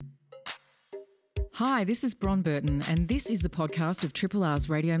Hi, this is Bron Burton, and this is the podcast of Triple R's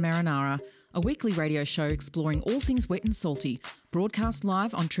Radio Marinara, a weekly radio show exploring all things wet and salty, broadcast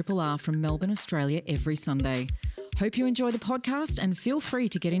live on Triple R from Melbourne, Australia, every Sunday. Hope you enjoy the podcast and feel free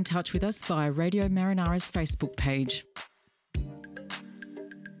to get in touch with us via Radio Marinara's Facebook page.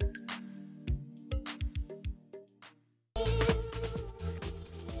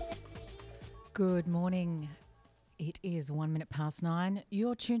 Good morning. It is 1 minute past 9.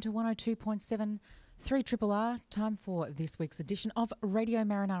 You're tuned to 102.7 3 Triple R. Time for this week's edition of Radio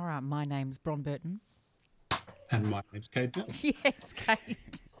Marinara. My name's Bron Burton. And my name's Kate Mills. Yes,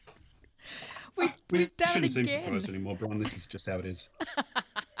 Kate. We've done it again. Shouldn't seem surprised anymore, Bron. This is just how it is.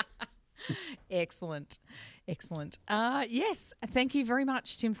 Excellent. Yes, thank you very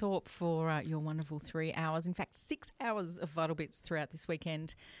much, Tim Thorpe, for your wonderful 3 hours. In fact, 6 hours of Vital Bits throughout this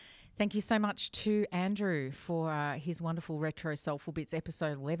weekend. Thank you so much to Andrew for his wonderful Retro Soulful Bits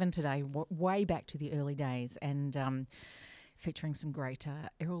episode 11 today, way back to the early days, and featuring some great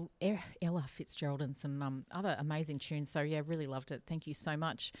Ella Fitzgerald and some other amazing tunes. So, yeah, really loved it. Thank you so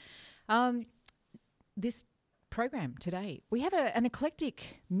much. This program today, we have an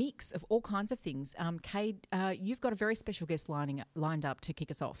eclectic mix of all kinds of things. Cade, you've got a very special guest lined up to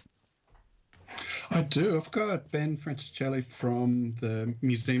kick us off. I do. I've got Ben Franciselli from the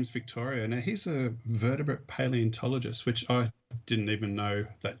Museums Victoria. Now, he's a vertebrate paleontologist, which I didn't even know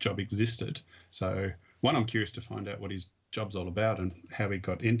that job existed. So, one, I'm curious to find out what his job's all about and how he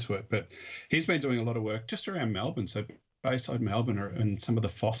got into it. But he's been doing a lot of work just around Melbourne. So, Bayside Melbourne and some of the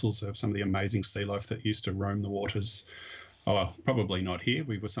fossils of some of the amazing sea life that used to roam the waters. Oh, probably not here.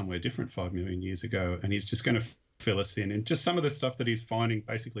 We were somewhere different 5 million years ago. And he's just going to fill us in. And just some of the stuff that he's finding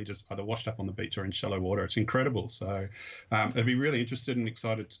basically just either washed up on the beach or in shallow water. It's incredible. So I'd be really interested and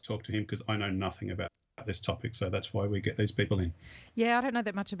excited to talk to him because I know nothing about this topic. So that's why we get these people in. Yeah, I don't know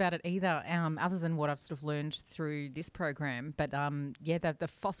that much about it either, other than what I've sort of learned through this program. But the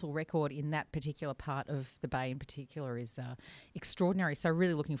fossil record in that particular part of the bay in particular is extraordinary. So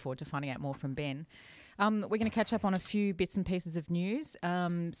really looking forward to finding out more from Ben. We're going to catch up on a few bits and pieces of news,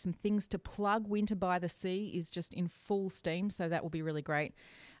 some things to plug. Winter by the Sea is just in full steam, so that will be really great.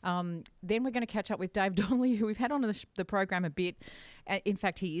 Then we're going to catch up with Dave Donnelly, who we've had on the program a bit. In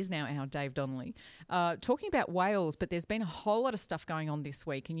fact, he is now our Dave Donnelly, talking about whales, but there's been a whole lot of stuff going on this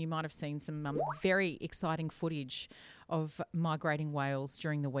week, and you might have seen some very exciting footage of migrating whales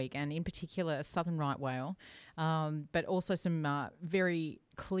during the week, and in particular a southern right whale, but also some very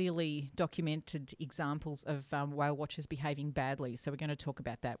clearly documented examples of whale watchers behaving badly. So we're going to talk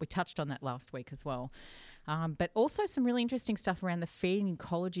about that. We touched on that last week as well. But also some really interesting stuff around the feeding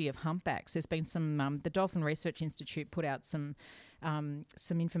ecology of humpbacks. There's been some, the Dolphin Research Institute put out some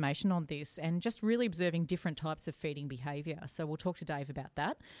information on this and just really observing different types of feeding behaviour. So we'll talk to Dave about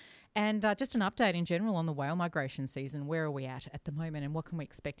that. And just an update in general on the whale migration season. Where are we at the moment and what can we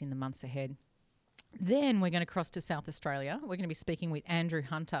expect in the months ahead? Then we're going to cross to South Australia. We're going to be speaking with Andrew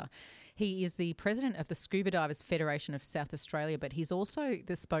Hunter. He is the president of the Scuba Divers Federation of South Australia, but he's also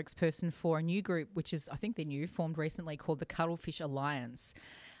the spokesperson for a new group, which is, I think they're new, formed recently, called the Cuttlefish Alliance.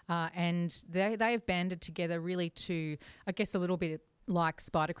 And they have banded together really to, I guess, a little bit like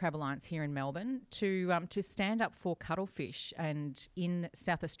Spider Crab Alliance here in Melbourne, to stand up for cuttlefish. And in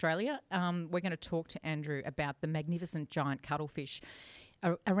South Australia, we're going to talk to Andrew about the magnificent giant cuttlefish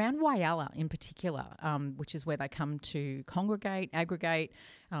around Whyalla in particular, which is where they come to congregate, aggregate,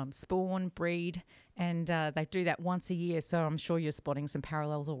 spawn, breed, and they do that once a year. So I'm sure you're spotting some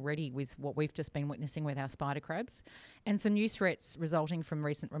parallels already with what we've just been witnessing with our spider crabs, and some new threats resulting from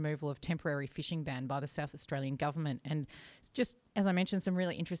recent removal of temporary fishing ban by the South Australian government. And just, as I mentioned, some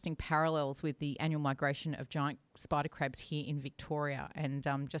really interesting parallels with the annual migration of giant spider crabs here in Victoria, and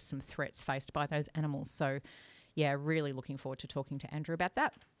just some threats faced by those animals. So yeah, really looking forward to talking to Andrew about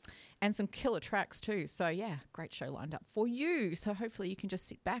that. And some killer tracks too. So yeah, great show lined up for you. So hopefully you can just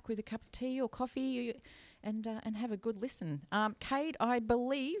sit back with a cup of tea or coffee and have a good listen. Cade, I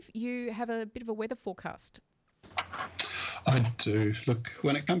believe you have a bit of a weather forecast. I do. Look,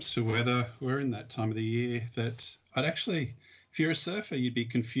 when it comes to weather, we're in that time of the year that if you're a surfer, you'd be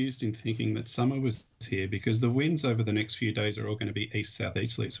confused in thinking that summer was here because the winds over the next few days are all going to be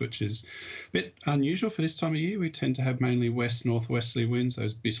east-southeasterlies, which is a bit unusual for this time of year. We tend to have mainly west-northwesterly winds,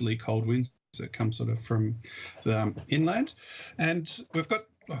 those bitterly cold winds that come sort of from the inland. And we've got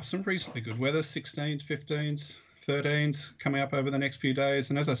some reasonably good weather, 16s, 15s, 13s coming up over the next few days.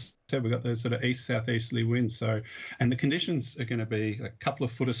 And as I said, we've got those sort of east-southeasterly winds. So, and the conditions are going to be a couple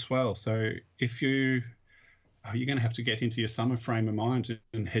of foot of swell. So if you you're going to have to get into your summer frame of mind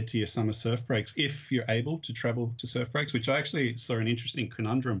and head to your summer surf breaks if you're able to travel to surf breaks, which I actually saw an interesting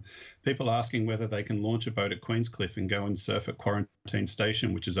conundrum. People asking whether they can launch a boat at Queenscliff and go and surf at Quarantine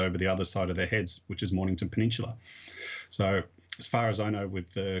Station, which is over the other side of their heads, which is Mornington Peninsula. So as far as I know,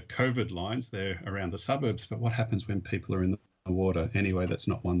 with the COVID lines, they're around the suburbs. But what happens when people are in the water? Anyway, that's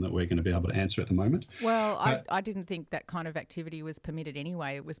not one that we're going to be able to answer at the moment. Well, I didn't think that kind of activity was permitted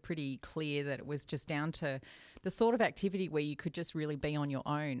anyway. It was pretty clear that it was just down to the sort of activity where you could just really be on your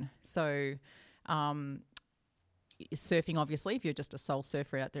own. So surfing, obviously, if you're just a sole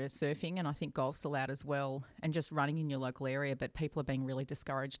surfer out there surfing, and I think golf's allowed as well, and just running in your local area. But people are being really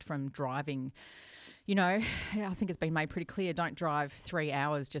discouraged from driving. You know, I think it's been made pretty clear, don't drive 3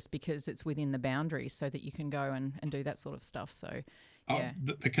 hours just because it's within the boundaries, so that you can go and do that sort of stuff. So, yeah.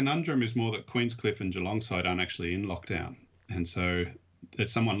 The conundrum is more that Queenscliff and Geelongside aren't actually in lockdown. And so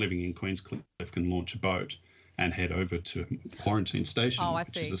that someone living in Queenscliff can launch a boat and head over to Quarantine Station,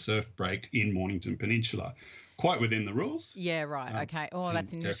 which is a surf break in Mornington Peninsula. Quite within the rules. Yeah, right. Okay. Oh,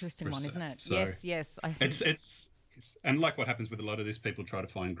 that's an interesting one, isn't it? So yes. And like what happens with a lot of this, people try to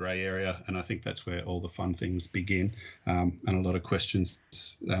find grey area, and I think that's where all the fun things begin. And a lot of questions,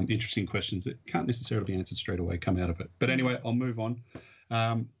 interesting questions that can't necessarily be answered straight away, come out of it. But anyway, I'll move on.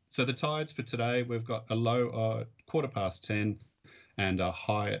 So the tides for today, we've got a low 10:15 and a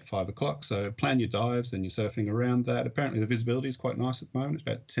high at 5 o'clock. So plan your dives and your surfing around that. Apparently the visibility is quite nice at the moment. It's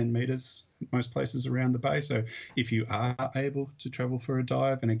about 10 metres most places around the bay. So if you are able to travel for a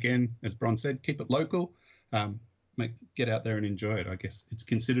dive, and again, as Bron said, keep it local, get out there and enjoy it. I guess it's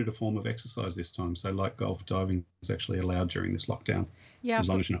considered a form of exercise this time. So like golf, diving is actually allowed during this lockdown, as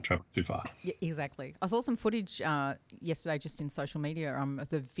long as you're not traveling too far. Yeah, exactly. I saw some footage yesterday just in social media of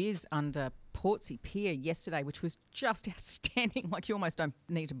the Viz under Portsea Pier yesterday, which was just outstanding. Like you almost don't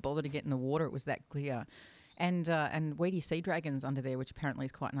need to bother to get in the water. It was that clear. And weedy sea dragons under there, which apparently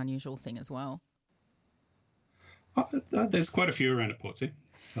is quite an unusual thing as well. There's quite a few around at Portsea.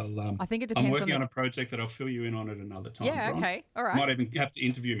 I think it depends. I'm working on a project that I'll fill you in on at another time. Yeah, Bron. okay. All right. Might even have to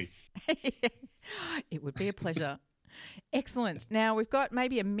interview me. It would be a pleasure. Excellent. Now, we've got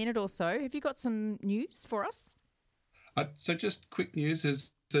maybe a minute or so. Have you got some news for us? So just quick news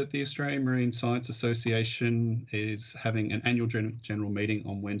is that the Australian Marine Science Association is having an annual general meeting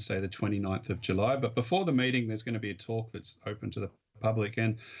on Wednesday, the 29th of July. But before the meeting, there's going to be a talk that's open to the public,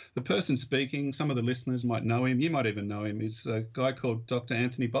 and the person speaking, some of the listeners might know him, you might even know him, is a guy called Dr.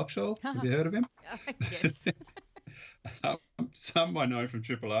 Anthony Boxall. Have you heard of him? Yes. Some I know from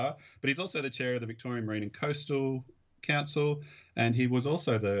Triple R, but he's also the chair of the Victorian Marine and Coastal Council, and he was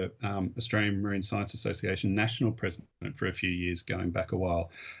also the Australian Marine Science Association national president for a few years, going back a while.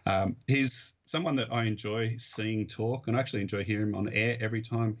 He's someone that I enjoy seeing talk, and I actually enjoy hearing him on air every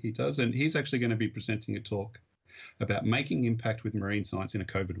time he does, and he's actually going to be presenting a talk about making impact with marine science in a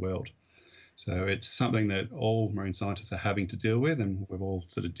COVID world. So it's something that all marine scientists are having to deal with, and we're all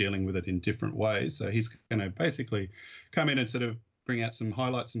sort of dealing with it in different ways. So he's going to basically come in and sort of bring out some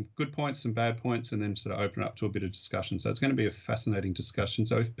highlights, some good points, some bad points, and then sort of open up to a bit of discussion. So it's going to be a fascinating discussion.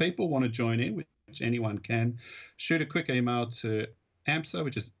 So if people want to join in, which anyone can, shoot a quick email to AMSA,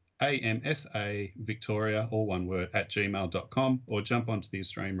 which is AMSA Victoria, all one word, @gmail.com, or jump onto the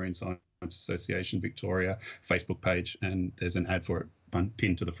Australian Marine Science Association Victoria Facebook page, and there's an ad for it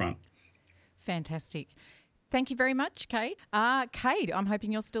pinned to the front. Fantastic. Thank you very much, Cade. Cade, I'm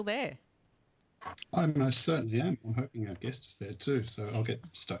hoping you're still there. I most certainly am. I'm hoping our guest is there too, so I'll get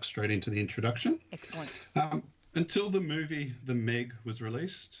stuck straight into the introduction. Excellent. Until the movie The Meg was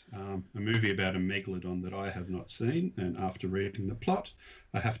released, a movie about a megalodon that I have not seen, and after reading the plot,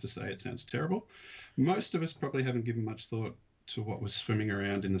 I have to say it sounds terrible. Most of us probably haven't given much thought to what was swimming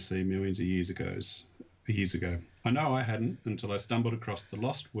around in the sea millions of years ago. I know I hadn't until I stumbled across the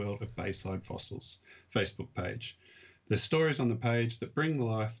Lost World of Bayside Fossils Facebook page. There's stories on the page that bring to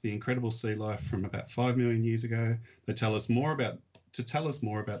life the incredible sea life from about 5 million years ago. They tell us more about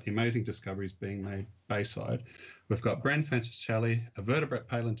the amazing discoveries being made Bayside. We've got Bren Fantacelli, a vertebrate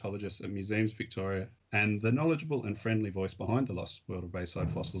paleontologist at Museums Victoria, and the knowledgeable and friendly voice behind the Lost World of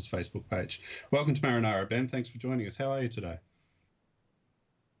Bayside Fossils Facebook page. Welcome to Marinara, Ben. Thanks for joining us. How are you today?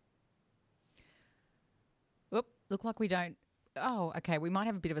 Look like we don't... Oh, okay. We might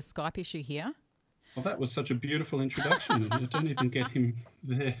have a bit of a Skype issue here. Well, that was such a beautiful introduction. I don't even get him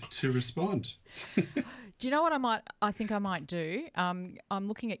there to respond. Do you know what I think I might do? I'm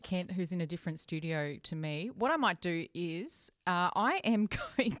looking at Kent, who's in a different studio to me. What I might do is I am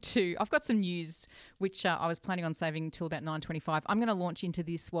going to... I've got some news which I was planning on saving until about 9:25. I'm going to launch into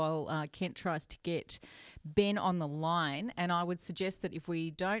this while Kent tries to get Ben on the line, and I would suggest that if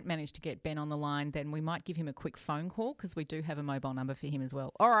we don't manage to get Ben on the line, then we might give him a quick phone call because we do have a mobile number for him as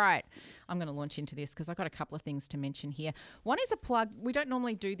well. All right, I'm going to launch into this because I've got a couple of things to mention here. One is a plug. We don't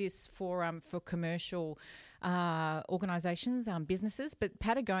normally do this for commercial organisations, businesses, but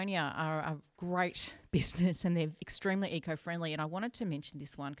Patagonia are a great business and they're extremely eco-friendly. And I wanted to mention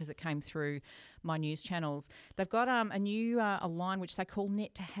this one because it came through my news channels. They've got a new a line which they call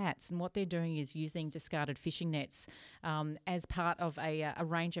Net to Hats, and what they're doing is using discarded fishing nets as part of a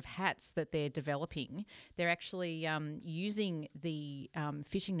range of hats that they're developing. They're actually using the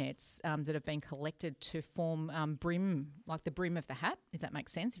fishing nets that have been collected to form brim, like the brim of the hat, if that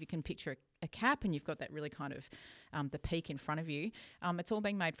makes sense. If you can picture a cap and you've got that really kind of the peak in front of you. It's all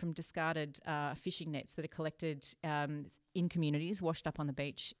being made from discarded fishing nets that are collected in communities washed up on the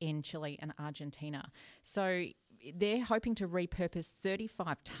beach in Chile and Argentina. So they're hoping to repurpose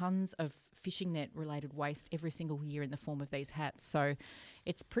 35 tonnes of fishing net related waste every single year in the form of these hats. So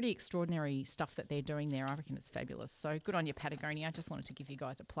it's pretty extraordinary stuff that they're doing there. I reckon it's fabulous. So good on you, Patagonia. I just wanted to give you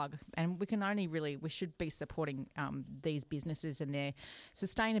guys a plug. And we should be supporting these businesses and their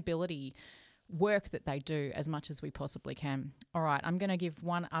sustainability work that they do as much as we possibly can. All right, I'm going to give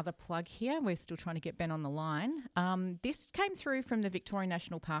one other plug here. We're still trying to get Ben on the line. This came through from the Victorian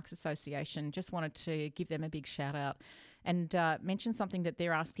National Parks Association. Just wanted to give them a big shout out and mention something that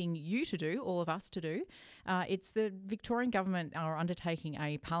they're asking you to do, all of us to do. It's the Victorian government are undertaking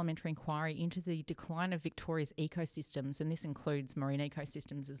a parliamentary inquiry into the decline of Victoria's ecosystems, and this includes marine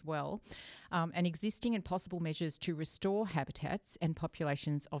ecosystems as well, and existing and possible measures to restore habitats and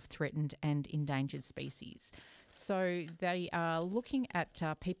populations of threatened and endangered species. So they are looking at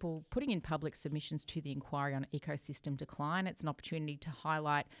people putting in public submissions to the inquiry on ecosystem decline. It's an opportunity to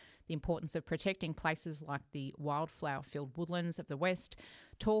highlight the importance of protecting places like the wildflower-filled woodlands of the west,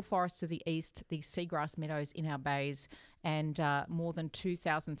 tall forests of the east, the seagrass meadows in our bays, and more than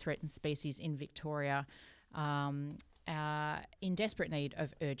 2,000 threatened species in Victoria in desperate need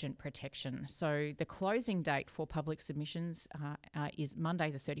of urgent protection. So the closing date for public submissions is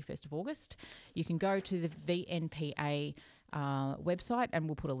Monday the 31st of August. You can go to the VNPA website and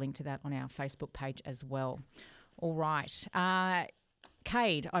we'll put a link to that on our Facebook page as well. All right.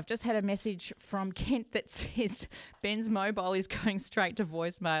 Cade, I've just had a message from Kent that says Ben's mobile is going straight to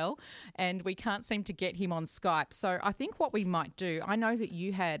voicemail and we can't seem to get him on Skype. So I think what we might do, I know that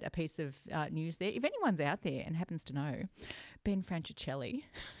you had a piece of news there. If anyone's out there and happens to know Ben Francicelli,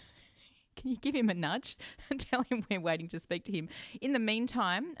 can you give him a nudge and tell him we're waiting to speak to him? In the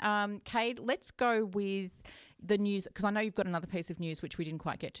meantime, Cade, let's go with the news because I know you've got another piece of news which we didn't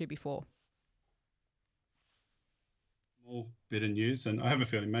quite get to before. Bit of news, and I have a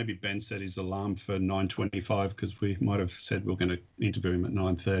feeling maybe Ben set his alarm for 9:25 because we might have said we're going to interview him at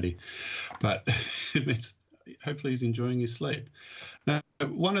 9:30, but it's hopefully he's enjoying his sleep. Now,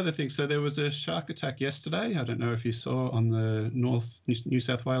 one of the things, so there was a shark attack yesterday. I don't know if you saw on the North New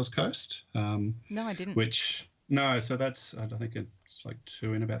South Wales coast. No, I didn't. So that's, I think it's like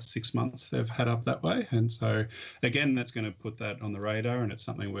 2 in about 6 months they've had up that way. And so, again, that's going to put that on the radar, and it's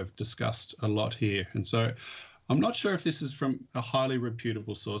something we've discussed a lot here. And so I'm not sure if this is from a highly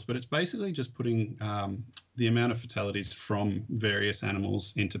reputable source, but it's basically just putting the amount of fatalities from various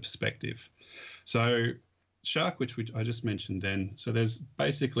animals into perspective. So shark, which I just mentioned then, so there's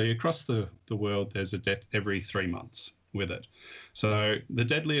basically across the world, there's a death every 3 months with it. So the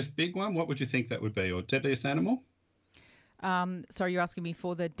deadliest big one, what would you think that would be, or deadliest animal? Sorry, you're asking me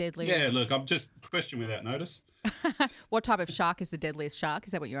for the deadliest? Yeah, look, I'm just question without notice. What type of shark is the deadliest shark?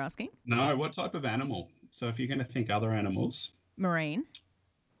 Is that what you're asking? No, what type of animal? So if you're going to think other animals. Marine.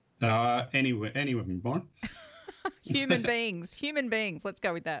 Any of them, born. Human beings. Let's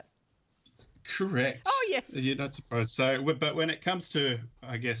go with that. Correct. Oh, yes. You're not surprised. So, but when it comes to,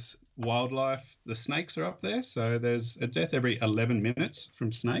 I guess, wildlife, the snakes are up there. So there's a death every 11 minutes from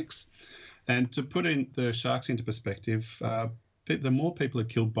snakes. And to put in the sharks into perspective, the more people are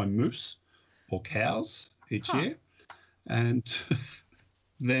killed by moose or cows each year. And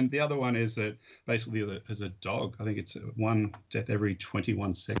then the other one is that basically as a dog, I think it's one death every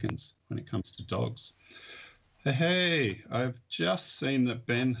 21 seconds when it comes to dogs. Hey, I've just seen that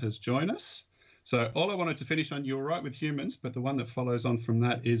Ben has joined us. So all I wanted to finish on, you're right with humans, but the one that follows on from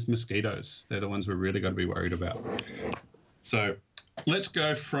that is mosquitoes. They're the ones we're really got to be worried about. So let's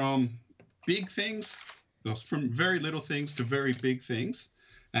go from big things, from very little things to very big things.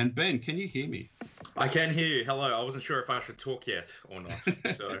 And Ben, can you hear me? I can hear you. Hello. I wasn't sure if I should talk yet or not.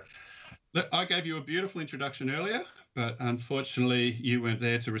 So Look, I gave you a beautiful introduction earlier, but unfortunately you weren't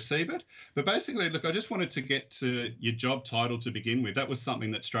there to receive it. But basically, look, I just wanted to get to your job title to begin with. That was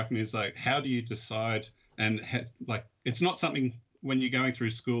something that struck me as like, how do you decide and like it's not something when you're going through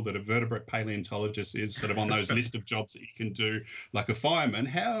school that a vertebrate paleontologist is sort of on those list of jobs that you can do, like a fireman.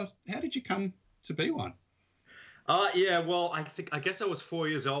 How did you come to be one? Yeah, well, I guess I was 4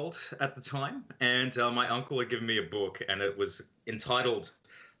 years old at the time, and my uncle had given me a book, and it was entitled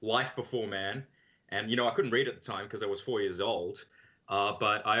Life Before Man. And, you know, I couldn't read at the time because I was 4 years old.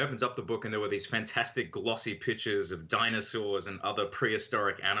 But I opened up the book, and there were these fantastic glossy pictures of dinosaurs and other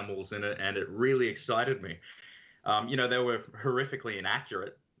prehistoric animals in it, and it really excited me. You know, they were horrifically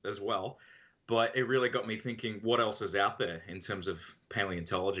inaccurate as well, but it really got me thinking, what else is out there in terms of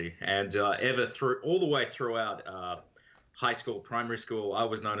paleontology? And all the way throughout high school, primary school, I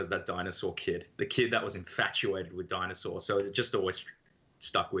was known as that dinosaur kid, the kid that was infatuated with dinosaurs. So it just always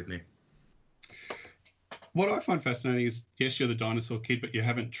stuck with me. What I find fascinating is, yes, you're the dinosaur kid, but you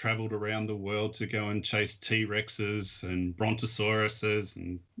haven't traveled around the world to go and chase T-Rexes and Brontosauruses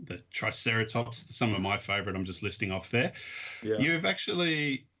and the Triceratops, some of my favorite I'm just listing off there. Yeah. You're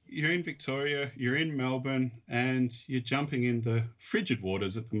in Victoria, you're in Melbourne, and you're jumping in the frigid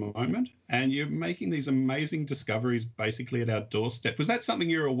waters at the moment, and you're making these amazing discoveries basically at our doorstep. Was that something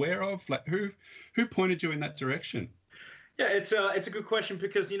you're aware of? Like who pointed you in that direction? Yeah, it's a good question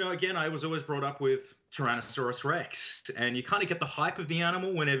because, you know, again, I was always brought up with Tyrannosaurus Rex, and you kind of get the hype of the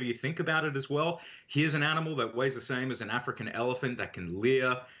animal whenever you think about it as well. Here's an animal that weighs the same as an African elephant that can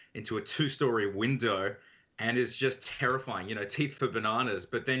leer into a 2-story window and is just terrifying, you know, teeth for bananas.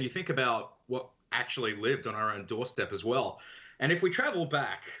 But then you think about what actually lived on our own doorstep as well. And if we travel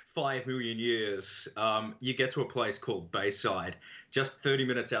back 5 million years, you get to a place called Bayside, just 30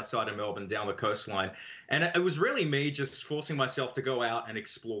 minutes outside of Melbourne down the coastline. And it was really me just forcing myself to go out and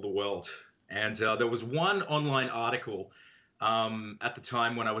explore the world. And there was one online article at the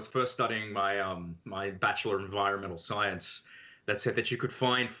time when I was first studying my Bachelor of Environmental Science that said that you could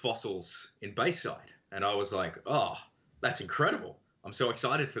find fossils in Bayside. And I was like, oh, that's incredible. I'm so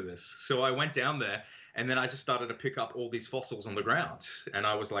excited for this. So I went down there, and then I just started to pick up all these fossils on the ground. And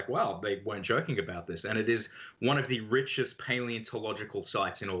I was like, wow, they weren't joking about this. And it is one of the richest paleontological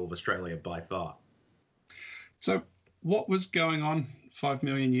sites in all of Australia by far. So what was going on 5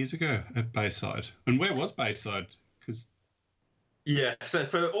 million years ago at Bayside? And where was Bayside? Because yeah, so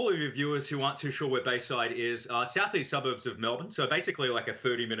for all of your viewers who aren't too sure where Bayside is, southeast suburbs of Melbourne. So basically like a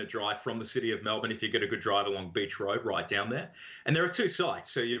 30-minute drive from the city of Melbourne if you get a good drive along Beach Road right down there. And there are two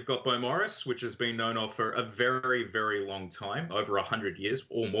sites. So you've got Beaumaris, which has been known of for a very, very long time, over 100 years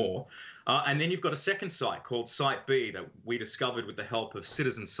or more. And then you've got a second site called Site B that we discovered with the help of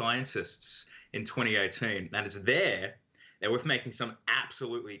citizen scientists in 2018. And it's there that we're making some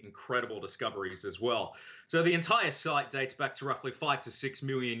absolutely incredible discoveries as well. So the entire site dates back to roughly 5 to 6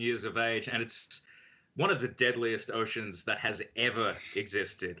 million years of age, and it's one of the deadliest oceans that has ever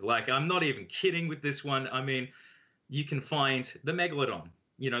existed. Like, I'm not even kidding with this one. I mean, you can find the Megalodon,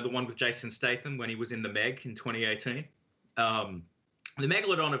 you know, the one with Jason Statham when he was in The Meg in 2018. The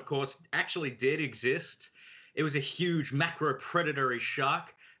Megalodon, of course, actually did exist. It was a huge macro-predatory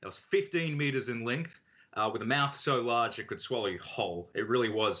shark that was 15 meters in length, with a mouth so large it could swallow you whole. It really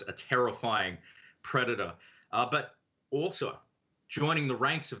was a terrifying predator. But also, joining the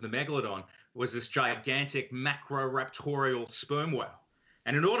ranks of the Megalodon was this gigantic macroraptorial sperm whale.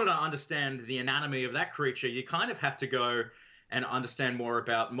 And in order to understand the anatomy of that creature, you kind of have to go and understand more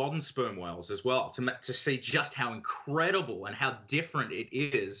about modern sperm whales as well, to see just how incredible and how different it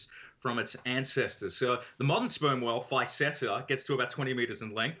is from its ancestors. So the modern sperm whale, Physeter, gets to about 20 meters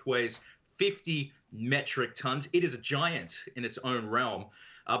in length, weighs 50 metric tons. It is a giant in its own realm,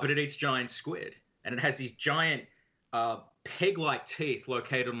 but it eats giant squid. And it has these giant peg-like teeth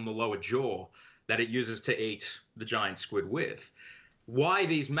located on the lower jaw that it uses to eat the giant squid with. Why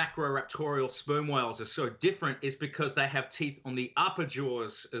these macroraptorial sperm whales are so different is because they have teeth on the upper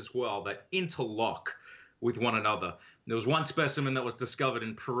jaws as well that interlock with one another. There was one specimen that was discovered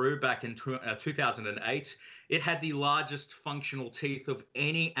in Peru back in 2008. It had the largest functional teeth of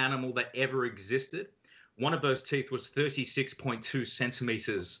any animal that ever existed. One of those teeth was 36.2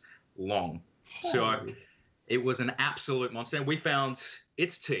 centimeters long. So it was an absolute monster. And we found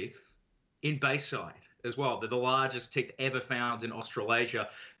its teeth in Bayside as well. They're the largest teeth ever found in Australasia.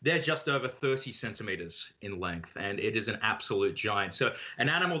 They're just over 30 centimeters in length, and it is an absolute giant. So an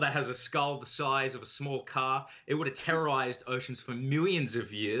animal that has a skull the size of a small car, it would have terrorized oceans for millions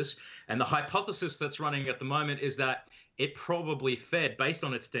of years. And the hypothesis that's running at the moment is that it probably fed, based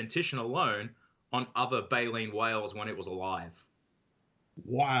on its dentition alone, on other baleen whales when it was alive.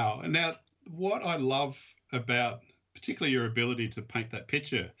 Wow. Now, what I love about particularly your ability to paint that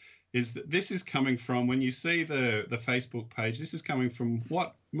picture is that this is coming from, when you see the Facebook page, this is coming from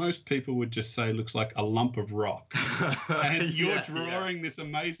what most people would just say looks like a lump of rock. And you're drawing this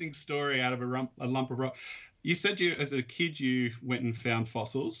amazing story out of a lump of rock. You said you, as a kid, you went and found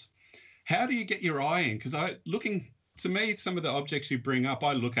fossils. How do you get your eye in? Because to me, some of the objects you bring up,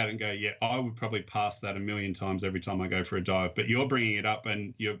 I look at it and go, yeah, I would probably pass that a million times every time I go for a dive. But you're bringing it up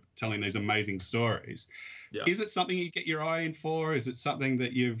and you're telling these amazing stories. Yeah. Is it something you get your eye in for? Is it something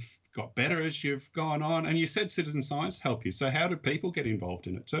that you've got better as you've gone on? And you said citizen science help you. So how do people get involved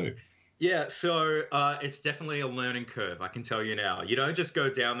in it too? Yeah, so it's definitely a learning curve, I can tell you now. You don't just go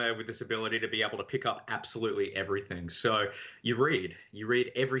down there with this ability to be able to pick up absolutely everything. So you read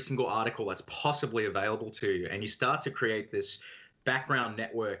every single article that's possibly available to you, and you start to create this background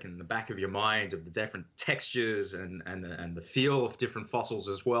network in the back of your mind of the different textures and the feel of different fossils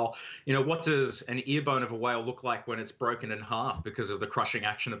as well. You know, what does an ear bone of a whale look like when it's broken in half because of the crushing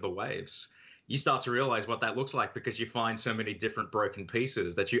action of the waves? You start to realize what that looks like because you find so many different broken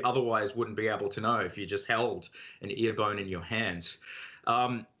pieces that you otherwise wouldn't be able to know if you just held an ear bone in your hands.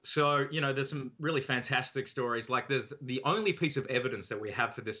 So, you know, there's some really fantastic stories. Like there's the only piece of evidence that we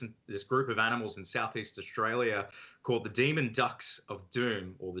have for this group of animals in Southeast Australia called the demon ducks of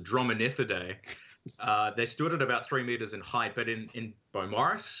doom, or the Dromonithidae. They stood at about 3 meters in height, but in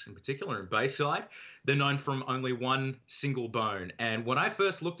Beaumaris, in particular, in Bayside, they're known from only one single bone. And when I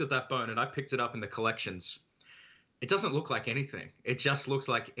first looked at that bone and I picked it up in the collections, it doesn't look like anything. It just looks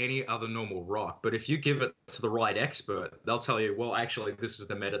like any other normal rock. But if you give it to the right expert, they'll tell you, well, actually, this is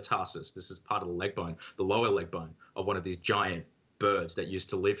the metatarsus. This is part of the leg bone, the lower leg bone of one of these giant birds that used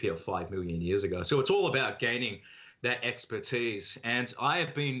to live here 5 million years ago. So it's all about gaining that expertise. And I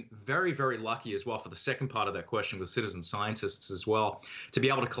have been very, very lucky as well, for the second part of that question, with citizen scientists as well, to be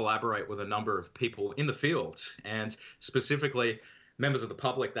able to collaborate with a number of people in the field, and specifically members of the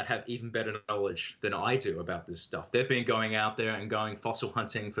public that have even better knowledge than I do about this stuff. They've been going out there and going fossil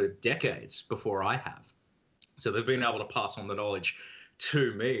hunting for decades before I have. So they've been able to pass on the knowledge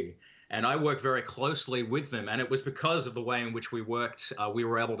to me. And I work very closely with them. And it was because of the way in which we worked, we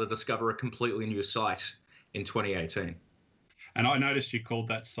were able to discover a completely new site in 2018. And I noticed you called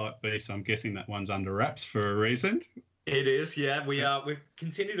that Site B, so I'm guessing that one's under wraps for a reason. It is, yeah. We've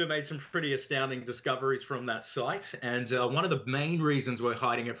continued to make some pretty astounding discoveries from that site. And one of the main reasons we're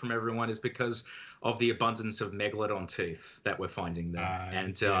hiding it from everyone is because of the abundance of megalodon teeth that we're finding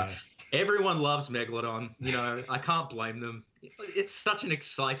there. Everyone loves megalodon. You know, I can't blame them. It's such an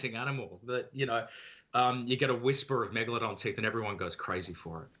exciting animal that, you know, you get a whisper of megalodon teeth and everyone goes crazy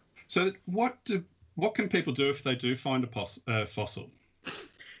for it. So what can people do if they do find a fossil?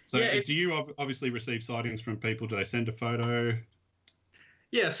 So do you obviously receive sightings from people? Do they send a photo?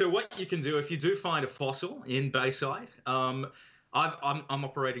 Yeah, so what you can do if you do find a fossil in Bayside, I'm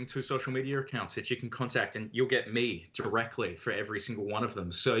operating 2 social media accounts that you can contact, and you'll get me directly for every single one of them.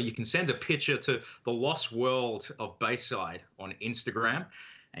 So you can send a picture to the Lost World of Bayside on Instagram,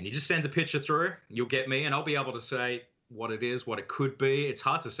 and you just send a picture through. You'll get me, and I'll be able to say what it is, what it could be. It's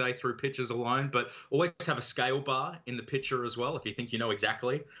hard to say through pictures alone, but always have a scale bar in the picture as well if you think you know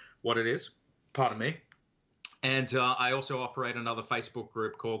exactly what it is. Pardon me. And I also operate another Facebook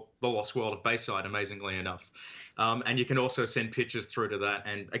group called The Lost World of Bayside, amazingly enough. And you can also send pictures through to that.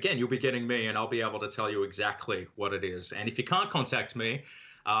 And again, you'll be getting me, and I'll be able to tell you exactly what it is. And if you can't contact me,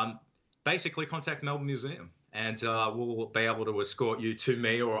 basically contact Melbourne Museum. And we'll be able to escort you to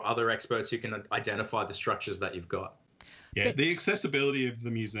me or other experts who can identify the structures that you've got. Yeah, the accessibility of the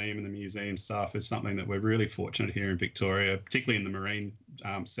museum and the museum staff is something that we're really fortunate here in Victoria, particularly in the marine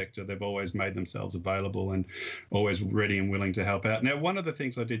sector. They've always made themselves available and always ready and willing to help out. Now, one of the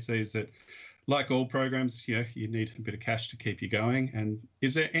things I did see is that, like all programs, you need a bit of cash to keep you going. And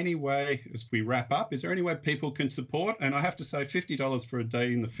is there any way, as we wrap up, is there any way people can support? And I have to say, $50 for a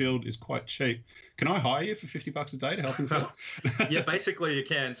day in the field is quite cheap. Can I hire you for $50 a day to help in field? Yeah, basically you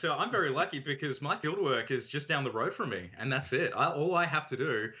can. So I'm very lucky because my field work is just down the road from me, and that's it. All I have to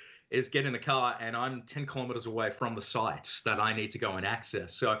do is get in the car, and I'm 10 kilometers away from the sites that I need to go and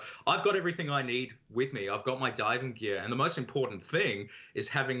access. So I've got everything I need with me. I've got my diving gear. And the most important thing is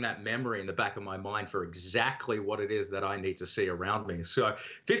having that memory in the back of my mind for exactly what it is that I need to see around me. So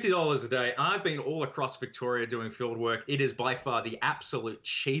 $50 a day. I've been all across Victoria doing field work. It is by far the absolute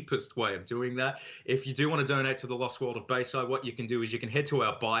cheapest way of doing that. If you do want to donate to the Lost World of Bayside, what you can do is you can head to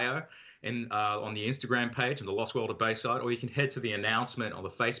our bio on the Instagram page and the Lost World of Bayside, or you can head to the announcement on the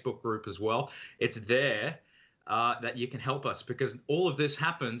Facebook group as well. It's there that you can help us, because all of this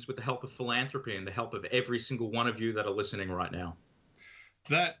happens with the help of philanthropy and the help of every single one of you that are listening right now.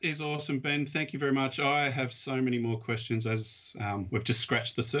 That is awesome, Ben. Thank you very much. I have so many more questions as we've just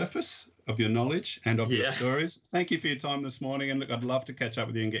scratched the surface of your knowledge and of your stories. Thank you for your time this morning. And look, I'd love to catch up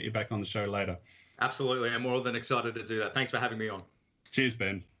with you and get you back on the show later. Absolutely. I'm more than excited to do that. Thanks for having me on. Cheers,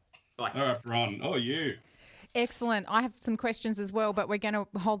 Ben. Bye. All right, Ron. Oh, you. Excellent. I have some questions as well, but we're going to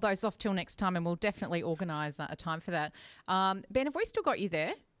hold those off till next time and we'll definitely organise a time for that. Ben, have we still got you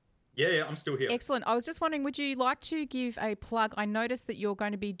there? Yeah, I'm still here. Excellent. I was just wondering, would you like to give a plug? I noticed that you're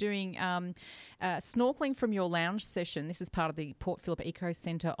going to be doing snorkeling from your lounge session. This is part of the Port Phillip Eco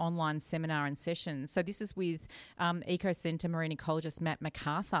Centre online seminar and session. So this is with Eco Centre marine ecologist Matt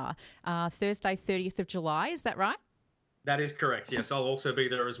MacArthur, Thursday, 30th of July. Is that right? That is correct. Yes, I'll also be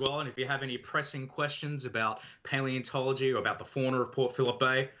there as well. And if you have any pressing questions about paleontology or about the fauna of Port Phillip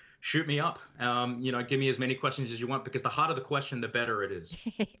Bay, shoot me up. Give me as many questions as you want, because the harder the question, the better it is.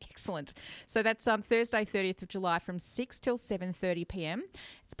 Excellent. So that's Thursday, 30th of July from 6 till 7:30 p.m.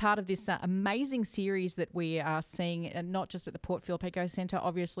 It's part of this amazing series that we are seeing, not just at the Port Phillip Eco Centre,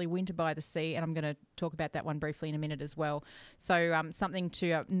 obviously Winter by the Sea, and I'm going to talk about that one briefly in a minute as well. So something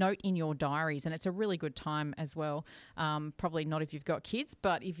to note in your diaries, and it's a really good time as well. Probably not if you've got kids,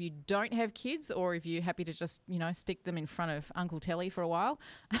 but if you don't have kids, or if you're happy to just, stick them in front of Uncle Telly for a while,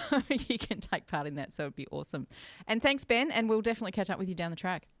 you can take part in that, so it'd be awesome. And thanks, Ben, and we'll definitely catch up with you down the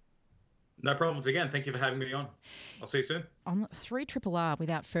track. No problems again. Thank you for having me on. I'll see you soon. On 3RRR,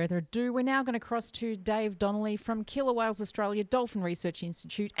 without further ado, we're now going to cross to Dave Donnelly from Killer Whales Australia, Dolphin Research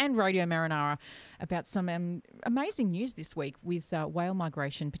Institute and Radio Marinara about some amazing news this week with whale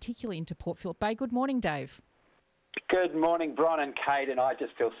migration, particularly into Port Phillip Bay. Good morning, Dave. Good morning, Bron and Kate, and I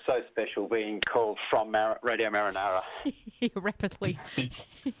just feel so special being called from Radio Marinara. You're rapidly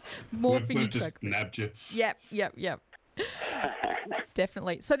morphing. We've just nabbed you. Yep.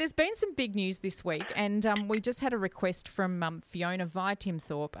 Definitely. So there's been some big news this week, and we just had a request from Fiona via Tim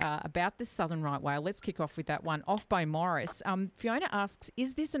Thorpe about the southern right whale. Let's kick off with that one, off by Morris. Fiona asks,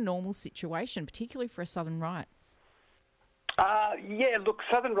 is this a normal situation, particularly for a southern right? Look,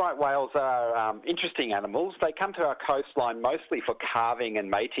 southern right whales are interesting animals. They come to our coastline mostly for calving and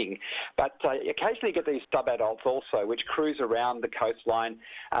mating, but occasionally get these subadults also, which cruise around the coastline,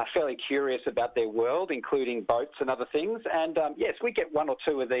 fairly curious about their world, including boats and other things. And yes, we get one or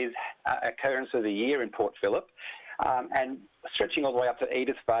two of these occurrences a year in Port Phillip, and stretching all the way up to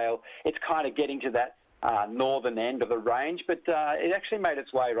Edith Vale, it's kind of getting to that northern end of the range, but it actually made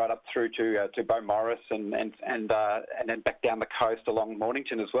its way right up through to Beaumaris and then back down the coast along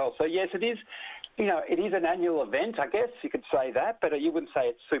Mornington as well. So yes, it is, it is an annual event, I guess you could say that, but you wouldn't say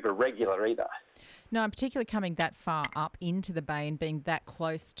it's super regular either. No, particularly coming that far up into the bay and being that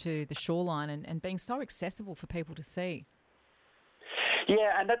close to the shoreline and being so accessible for people to see.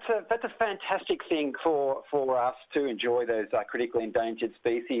 Yeah, and that's a fantastic thing for us to enjoy those critically endangered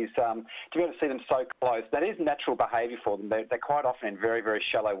species, to be able to see them so close. That is natural behaviour for them. They're quite often in very, very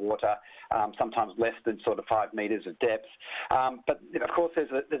shallow water, sometimes less than sort of 5 metres of depth. But of course,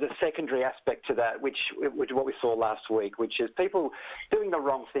 there's a secondary aspect to that, which what we saw last week, which is people doing the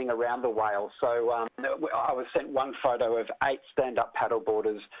wrong thing around the whale. So I was sent one photo of 8 stand-up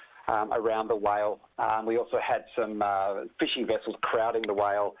paddleboarders around the whale. We also had some fishing vessels crowding the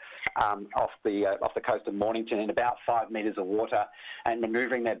whale off the coast of Mornington in about 5 metres of water, and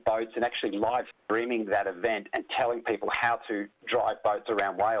manoeuvring their boats and actually live streaming that event and telling people how to drive boats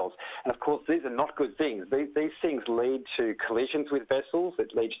around whales. And of course, these are not good things. These things lead to collisions with vessels.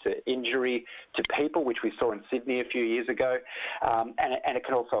 It leads to injury to people, which we saw in Sydney a few years ago, and it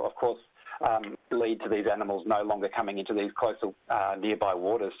can also, of course, lead to these animals no longer coming into these closer nearby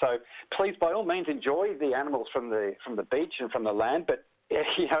waters. So please, by all means, enjoy the animals from the beach and from the land, but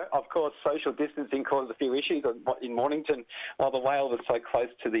of course, social distancing caused a few issues in Mornington while the whale was so close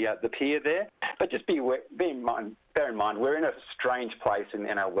to the pier there. But just bear in mind, we're in a strange place in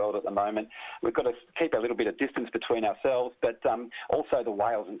our world at the moment. We've got to keep a little bit of distance between ourselves, but also the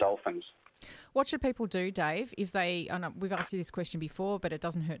whales and dolphins. What should people do, Dave, if they, we've asked you this question before, but it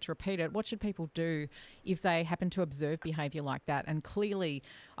doesn't hurt to repeat it. What should people do if they happen to observe behaviour like that? And clearly,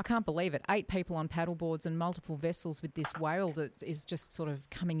 I can't believe it, 8 people on paddleboards and multiple vessels with this whale that is just sort of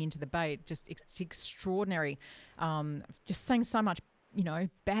coming into the bay. It's extraordinary. Just saying so much,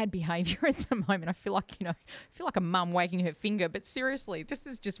 bad behaviour at the moment. I feel like, a mum wagging her finger. But seriously, this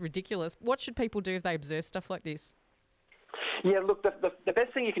is just ridiculous. What should people do if they observe stuff like this? Yeah, look, the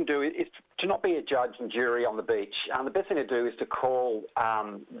best thing you can do is to not be a judge and jury on the beach. The best thing to do is to call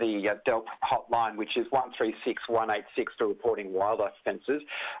the DELP hotline, which is 136 186 for reporting wildlife offences,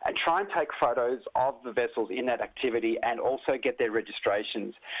 and try and take photos of the vessels in that activity and also get their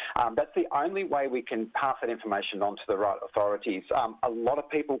registrations. That's the only way we can pass that information on to the right authorities. A lot of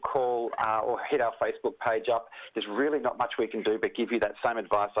people call or hit our Facebook page up. There's really not much we can do but give you that same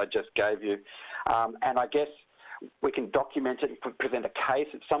advice I just gave you. And I guess we can document it and present a case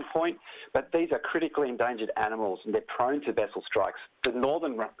at some point, but these are critically endangered animals and they're prone to vessel strikes. The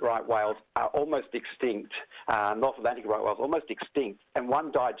northern right whales are almost extinct, North Atlantic right whales almost extinct, and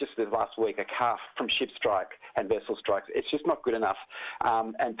one died just this last week, a calf from ship strike and vessel strikes. It's just not good enough,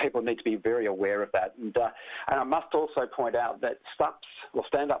 and people need to be very aware of that. And I must also point out that SUPs, or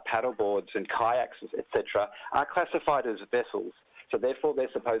stand-up paddleboards and kayaks, etc., are classified as vessels. So therefore,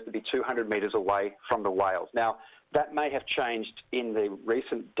 they're supposed to be 200 metres away from the whales. Now, that may have changed in the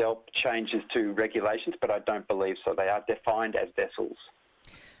recent DELP changes to regulations, but I don't believe so. They are defined as vessels.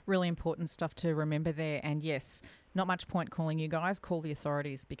 Really important stuff to remember there. And yes, not much point calling you guys. Call the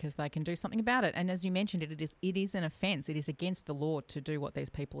authorities because they can do something about it. And as you mentioned, it is an offence. It is against the law to do what these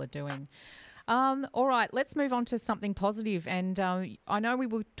people are doing. All right, let's move on to something positive. And I know we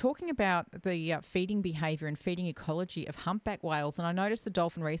were talking about the feeding behaviour and feeding ecology of humpback whales, and I noticed the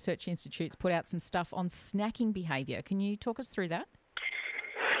Dolphin Research Institute's put out some stuff on snacking behaviour. Can you talk us through that?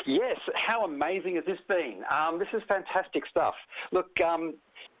 Yes, how amazing has this been? This is fantastic stuff. Look,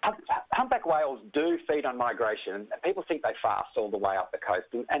 humpback whales do feed on migration. People think they fast all the way up the coast,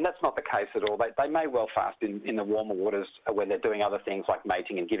 and that's not the case at all. They may well fast in the warmer waters when they're doing other things like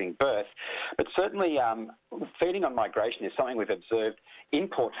mating and giving birth, but certainly feeding on migration is something we've observed in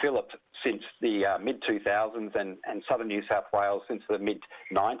Port Phillip since the mid-2000s and southern New South Wales since the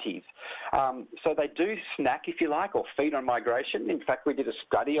mid-90s. So they do snack, if you like, or feed on migration. In fact, we did a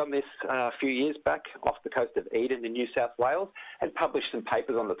study on this a few years back off the coast of Eden in New South Wales and published some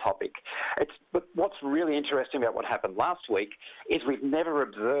papers on the topic. But what's really interesting about what happened last week is we've never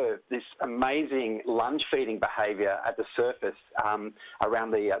observed this amazing lunge feeding behaviour at the surface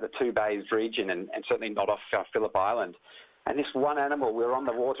around the Two Bays region and certainly not off Phillip Island. And this one animal, we were on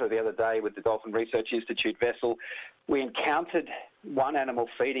the water the other day with the Dolphin Research Institute vessel. We encountered one animal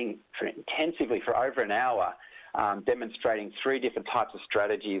feeding intensively for over an hour, demonstrating three different types of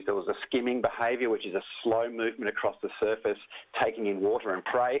strategies. There was a skimming behaviour, which is a slow movement across the surface, taking in water and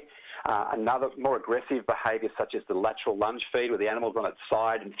prey. Another more aggressive behaviour, such as the lateral lunge feed, where the animal's on its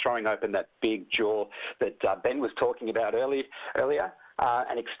side and throwing open that big jaw that Ben was talking about earlier.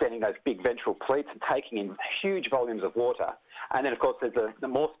 And extending those big ventral pleats and taking in huge volumes of water. And then, of course, there's the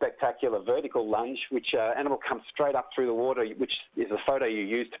more spectacular vertical lunge, which animal comes straight up through the water, which is a photo you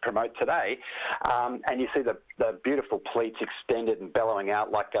used to promote today. And you see the beautiful pleats extended and bellowing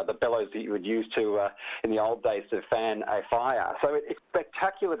out like the bellows that you would use to in the old days to fan a fire. So it's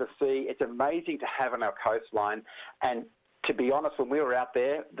spectacular to see. It's amazing to have on our coastline. And to be honest, when we were out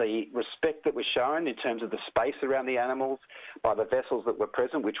there, the respect that was shown in terms of the space around the animals by the vessels that were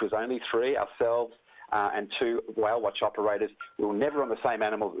present, which was only three, ourselves and two whale watch operators, we were never on the same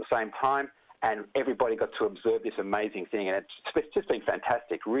animals at the same time, and everybody got to observe this amazing thing. And it's just been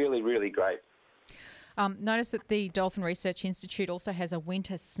fantastic, really, really great. Notice that the Dolphin Research Institute also has a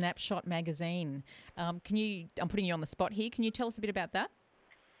winter snapshot magazine. I'm putting you on the spot here. Can you tell us a bit about that?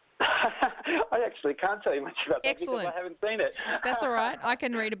 I actually can't tell you much about that. Excellent. Because I haven't seen it. That's all right. I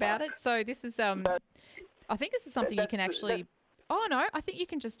can read about it. So this is, I think this is something you can actually. Oh no, I think you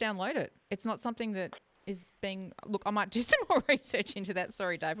can just download it. It's not something that is being. Look, I might do some more research into that.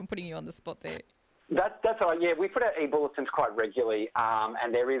 Sorry, Dave, I'm putting you on the spot there. That's all right. Yeah, we put out e-bulletins quite regularly,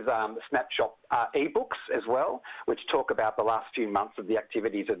 and there is snapshot e-books as well, which talk about the last few months of the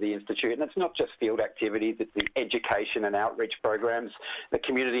activities of the Institute. And it's not just field activities, it's the education and outreach programs, the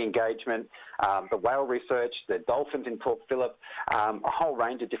community engagement, the whale research, the dolphins in Port Phillip, a whole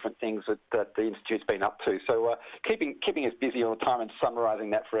range of different things that the Institute's been up to. So keeping us busy all the time and summarising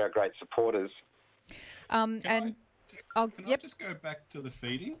that for our great supporters. Can I just go back to the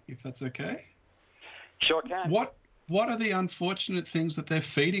feeding, if that's okay? Sure can. What are the unfortunate things that they're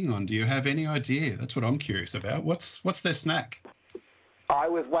feeding on? Do you have any idea? That's what I'm curious about. What's their snack? I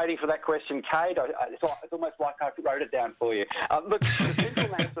was waiting for that question, Kate. It's almost like I wrote it down for you. Look, the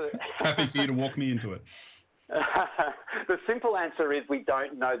simple answer... Happy for you to walk me into it. The simple answer is we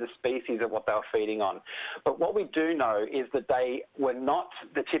don't know the species of what they were feeding on. But what we do know is that they were not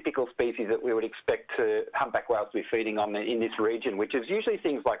the typical species that we would expect humpback whales to be feeding on in this region, which is usually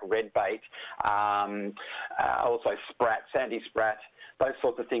things like redbait, also sprat, sandy sprat, those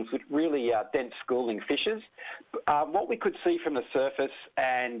sorts of things with really dense schooling fishes. What we could see from the surface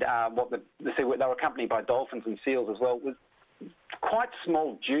and they were accompanied by dolphins and seals as well, was quite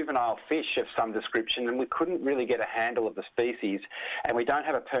small juvenile fish of some description, and we couldn't really get a handle of the species, and we don't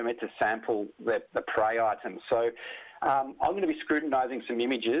have a permit to sample the prey items. So I'm going to be scrutinising some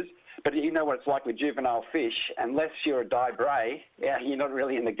images, but you know what it's like with juvenile fish. Unless you're a dive-ray, you're not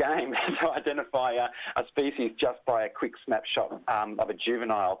really in the game to identify a species just by a quick snapshot of a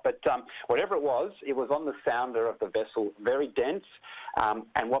juvenile. But whatever it was on the sounder of the vessel, very dense,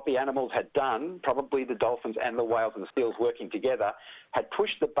 and what the animals had done, probably the dolphins and the whales and the seals working together, had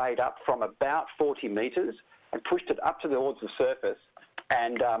pushed the bait up from about 40 metres and pushed it up towards the surface.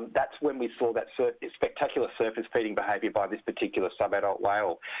 And that's when we saw that spectacular surface feeding behaviour by this particular subadult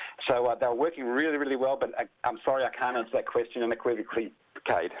whale. So they were working really, really well, but I'm sorry I can't answer that question unequivocally,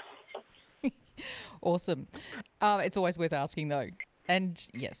 Kate. Awesome. It's always worth asking, though. And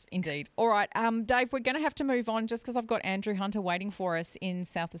yes, indeed. All right, Dave, we're going to have to move on just because I've got Andrew Hunter waiting for us in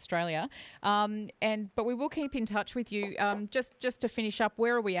South Australia. But we will keep in touch with you. Just to finish up,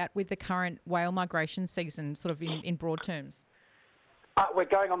 where are we at with the current whale migration season, sort of in broad terms? We're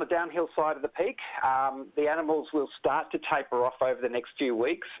going on the downhill side of the peak. The animals will start to taper off over the next few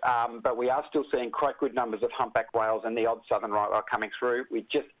weeks, but we are still seeing quite good numbers of humpback whales and the odd southern right whale coming through. We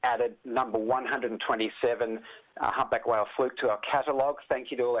just added number 127 humpback whale fluke to our catalogue. Thank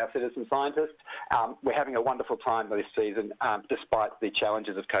you to all our citizen scientists. We're having a wonderful time this season, despite the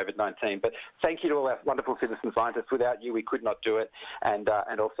challenges of COVID-19. But thank you to all our wonderful citizen scientists. Without you, we could not do it. And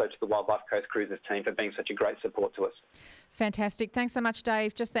also to the Wildlife Coast Cruises team for being such a great support to us. Fantastic. Thanks so much,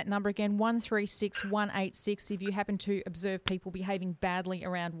 Dave. Just that number again, 136186. If you happen to observe people behaving badly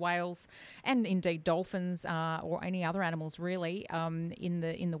around whales and indeed dolphins or any other animals really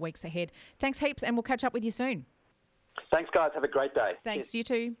in the weeks ahead. Thanks heaps, and we'll catch up with you soon. Thanks, guys. Have a great day. Thanks, you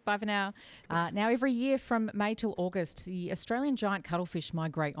too. Bye for now. Now, every year from May till August, the Australian giant cuttlefish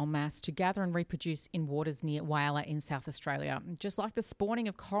migrate en masse to gather and reproduce in waters near Whyalla in South Australia. Just like the spawning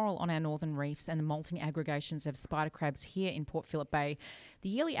of coral on our northern reefs and the molting aggregations of spider crabs here in Port Phillip Bay, the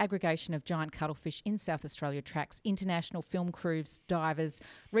yearly aggregation of giant cuttlefish in South Australia attracts international film crews, divers,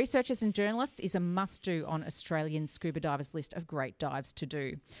 researchers and journalists, is a must-do on Australian scuba divers' list of great dives to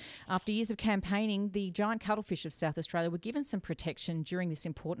do. After years of campaigning, the giant cuttlefish of South Australia were given some protection during this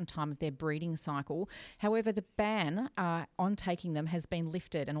important time of their breeding cycle. However, the ban on taking them has been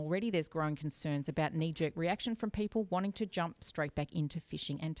lifted, and already there's growing concerns about knee-jerk reaction from people wanting to jump straight back into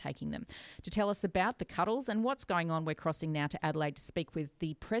fishing and taking them. To tell us about the cuttles and what's going on, we're crossing now to Adelaide to speak with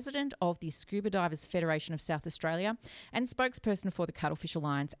the President of the Scuba Divers Federation of South Australia and spokesperson for the Cuttlefish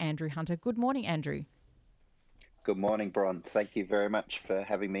Alliance, Andrew Hunter. Good morning, Andrew. Good morning, Bron. Thank you very much for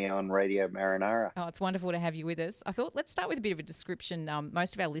having me on Radio Marinara. Oh, it's wonderful to have you with us. I thought let's start with a bit of a description.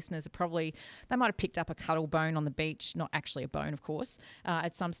 Most of our listeners are they might have picked up a cuttle bone on the beach, not actually a bone, of course,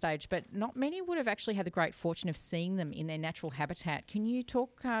 at some stage, but not many would have actually had the great fortune of seeing them in their natural habitat. Can you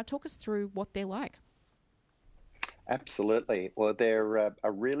talk us through what they're like? Absolutely. Well, they're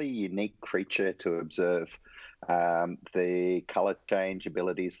a really unique creature to observe. The colour change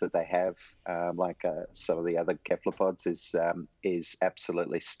abilities that they have, like some of the other cephalopods, is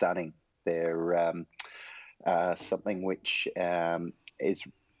absolutely stunning. They're something which is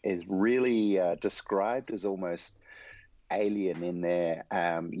really described as almost alien in their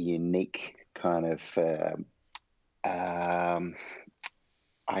unique kind of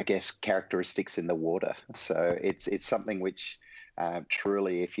I guess, characteristics in the water. So it's something which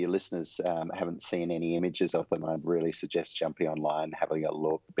truly, if your listeners haven't seen any images of them, I'd really suggest jumping online, having a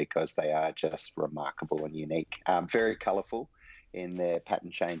look, because they are just remarkable and unique. Very colourful in their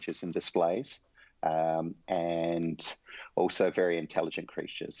pattern changes and displays, and also very intelligent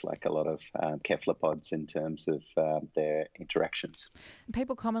creatures, like a lot of cephalopods in terms of their interactions.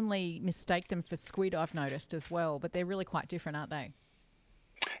 People commonly mistake them for squid, I've noticed as well, but they're really quite different, aren't they?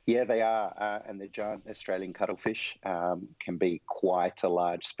 Yeah, they are, and the giant Australian cuttlefish can be quite a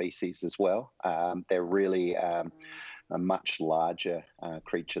large species as well. They're really a much larger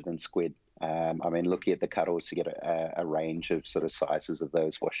creature than squid. I mean, looking at the cuttles, you get a range of sort of sizes of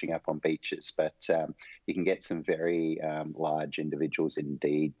those washing up on beaches, but you can get some very large individuals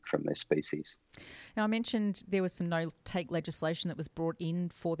indeed from this species. Now, I mentioned there was some no-take legislation that was brought in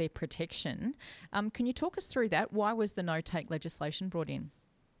for their protection. Can you talk us through that? Why was the no-take legislation brought in?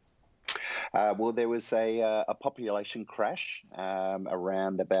 Well, there was a population crash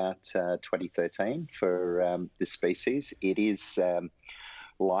around about 2013 for this species. It is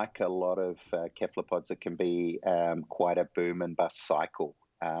like a lot of cephalopods, it can be quite a boom and bust cycle.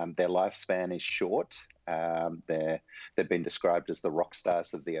 Their lifespan is short. They've been described as the rock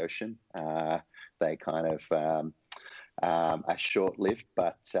stars of the ocean. They kind of are short-lived,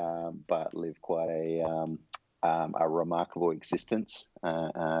 but live quite a remarkable existence.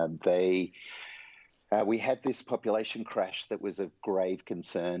 We had this population crash that was of grave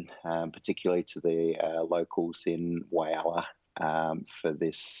concern, particularly to the locals in Whyalla for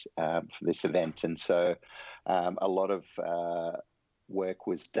this event, and so a lot of work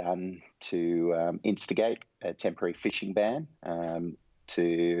was done to instigate a temporary fishing ban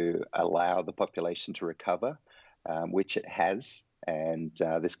to allow the population to recover, which it has, and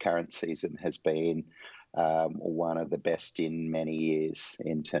this current season has been one of the best in many years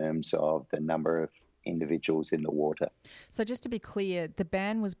in terms of the number of individuals in the water. So just to be clear, the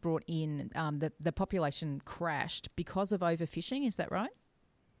ban was brought in, the population crashed because of overfishing, is that right?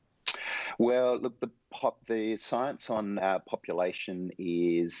 Well, look, the science on population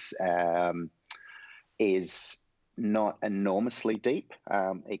is not enormously deep.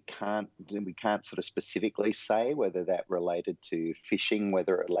 We can't sort of specifically say whether that related to fishing,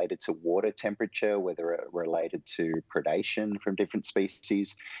 whether it related to water temperature, whether it related to predation from different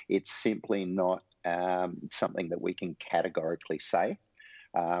species. It's simply not something that we can categorically say,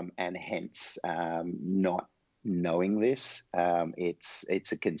 and hence not knowing this,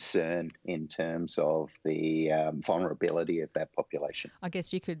 it's a concern in terms of the vulnerability of that population. I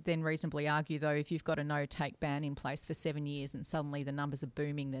guess you could then reasonably argue, though, if you've got a no-take ban in place for 7 years and suddenly the numbers are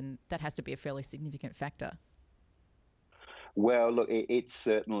booming, then that has to be a fairly significant factor. Well, look, it's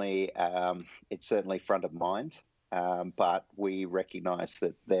certainly front of mind, but we recognise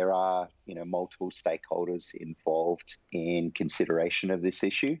that there are multiple stakeholders involved in consideration of this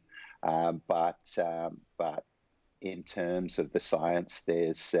issue, but in terms of the science,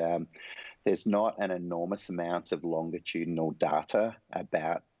 there's not an enormous amount of longitudinal data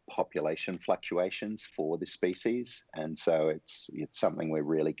about population fluctuations for the species, and so it's something we're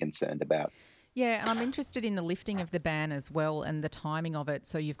really concerned about. Yeah, and I'm interested in the lifting of the ban as well and the timing of it.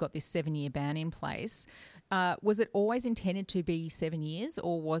 So you've got this 7-year ban in place. Was it always intended to be 7 years,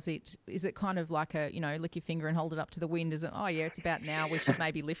 or is it kind of like a, lick your finger and hold it up to the wind? Is it, oh yeah, it's about now, we should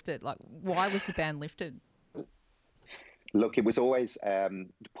maybe lift it? Like, why was the ban lifted? Look, it was always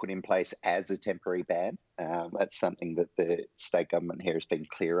put in place as a temporary ban. That's something that the state government here has been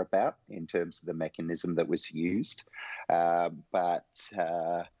clear about in terms of the mechanism that was used. But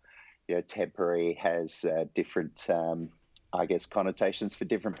temporary has different, connotations for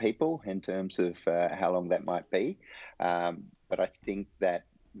different people in terms of how long that might be. But I think that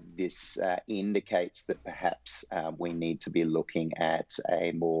this indicates that perhaps we need to be looking at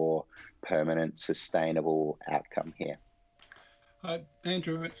a more permanent, sustainable outcome here.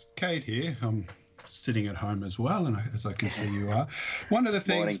 Andrew, it's Kate here. I'm sitting at home as well, and as I can see you are. One of the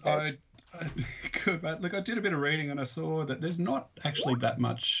things I did a bit of reading and I saw that there's not actually that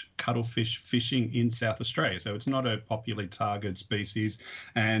much cuttlefish fishing in South Australia, so it's not a popularly targeted species.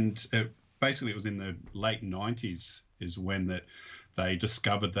 And it was in the late 90s is when they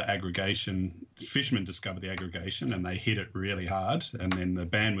discovered the aggregation. Fishermen discovered the aggregation and they hit it really hard. And then the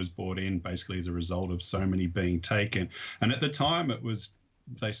ban was brought in basically as a result of so many being taken. And at the time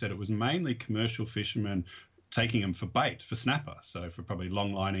they said it was mainly commercial fishermen taking them for bait, for snapper, so for probably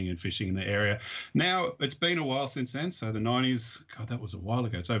long lining and fishing in the area. Now, it's been a while since then, so the 90s, God, that was a while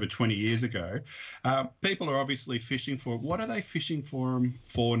ago. It's over 20 years ago. People are obviously fishing for it. What are they fishing for them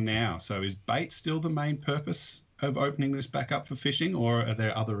for now? So is bait still the main purpose of opening this back up for fishing, or are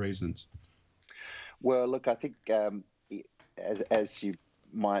there other reasons? Well, look, I think as you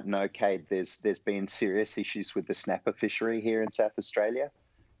might know, Kate, there's been serious issues with the snapper fishery here in South Australia.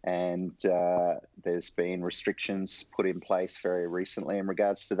 And there's been restrictions put in place very recently in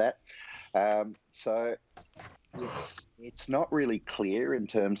regards to that. So it's not really clear in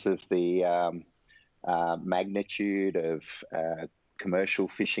terms of the magnitude of commercial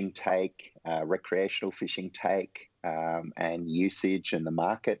fishing take, recreational fishing take, and usage and the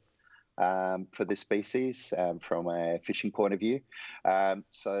market for this species from a fishing point of view.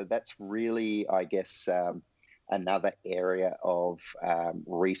 So that's really, I guess, another area of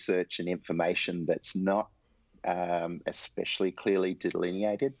research and information that's not especially clearly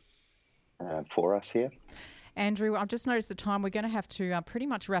delineated for us here. Andrew, I've just noticed the time. We're going to have to pretty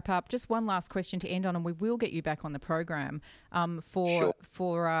much wrap up. Just one last question to end on, and we will get you back on the program for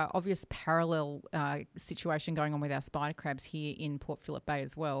obvious parallel situation going on with our spider crabs here in Port Phillip Bay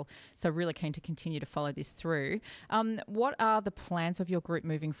as well. So really keen to continue to follow this through. What are the plans of your group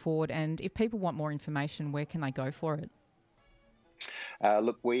moving forward? And if people want more information, where can they go for it?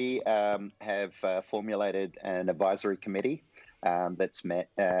 Look, we have formulated an advisory committee that's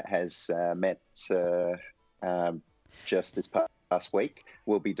has met just this past week.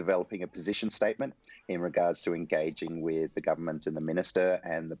 We'll be developing a position statement in regards to engaging with the government and the minister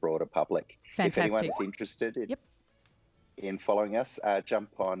and the broader public. Fantastic. If anyone is interested in following us, jump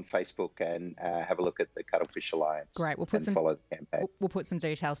on Facebook and have a look at the Cuttlefish Alliance. Great. Follow the campaign. We'll put some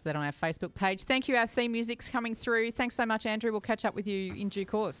details to that on our Facebook page. Thank you. Our theme music's coming through. Thanks so much, Andrew. We'll catch up with you in due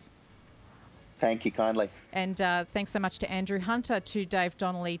course. Thank you kindly. And thanks so much to Andrew Hunter, to Dave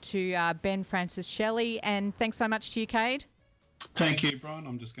Donnelly, to Ben Francis Shelley, and thanks so much to you, Cade. Thank you, Brian.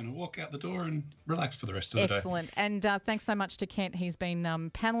 I'm just going to walk out the door and relax for the rest of the day. Excellent. And thanks so much to Kent. He's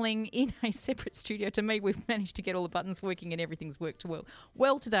been panelling in a separate studio to me. We've managed to get all the buttons working and everything's worked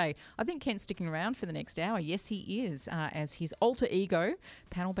well today. I think Kent's sticking around for the next hour. Yes, he is, as his alter ego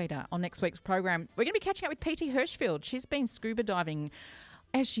panel beater on next week's program. We're going to be catching up with P.T. Hirschfield. She's been scuba diving,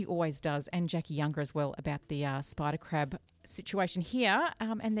 as she always does, and Jackie Younger as well, about the spider crab situation here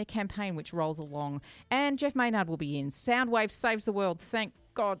and their campaign, which rolls along. And Jeff Maynard will be in. Soundwave saves the world. Thank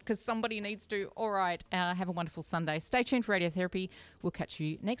God, because somebody needs to. All right, have a wonderful Sunday. Stay tuned for Radiotherapy. We'll catch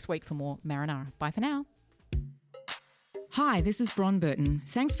you next week for more Marinara. Bye for now. Hi, this is Bron Burton.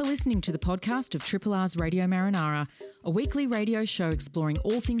 Thanks for listening to the podcast of Triple R's Radio Marinara, a weekly radio show exploring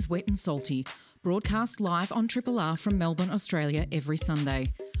all things wet and salty, broadcast live on Triple R from Melbourne, Australia every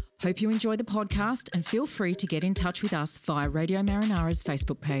Sunday. Hope you enjoy the podcast and feel free to get in touch with us via Radio Marinara's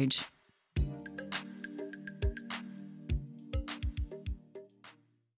Facebook page.